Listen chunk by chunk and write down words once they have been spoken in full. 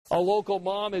A local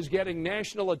mom is getting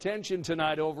national attention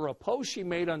tonight over a post she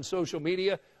made on social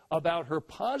media about her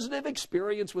positive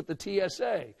experience with the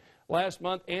TSA. Last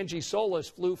month, Angie Solis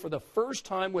flew for the first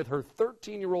time with her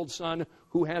 13-year-old son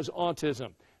who has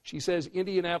autism. She says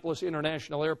Indianapolis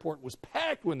International Airport was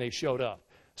packed when they showed up.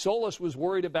 Solis was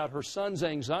worried about her son's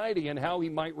anxiety and how he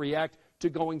might react to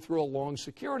going through a long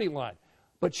security line.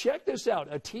 But check this out.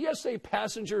 A TSA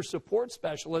passenger support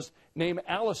specialist named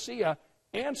Alicia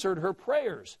answered her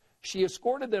prayers. She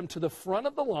escorted them to the front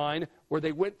of the line where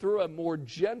they went through a more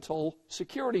gentle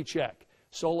security check.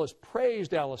 Solis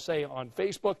praised Alicia on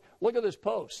Facebook. Look at this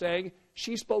post saying,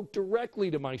 "She spoke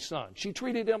directly to my son. She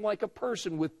treated him like a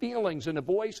person with feelings and a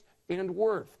voice and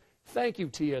worth. Thank you,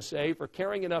 TSA, for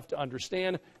caring enough to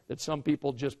understand that some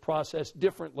people just process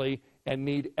differently and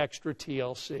need extra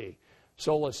TLC."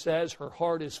 Solis says her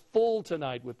heart is full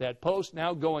tonight with that post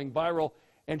now going viral.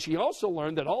 And she also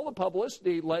learned that all the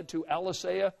publicity led to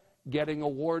Alicia getting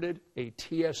awarded a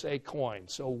TSA coin.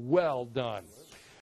 So well done.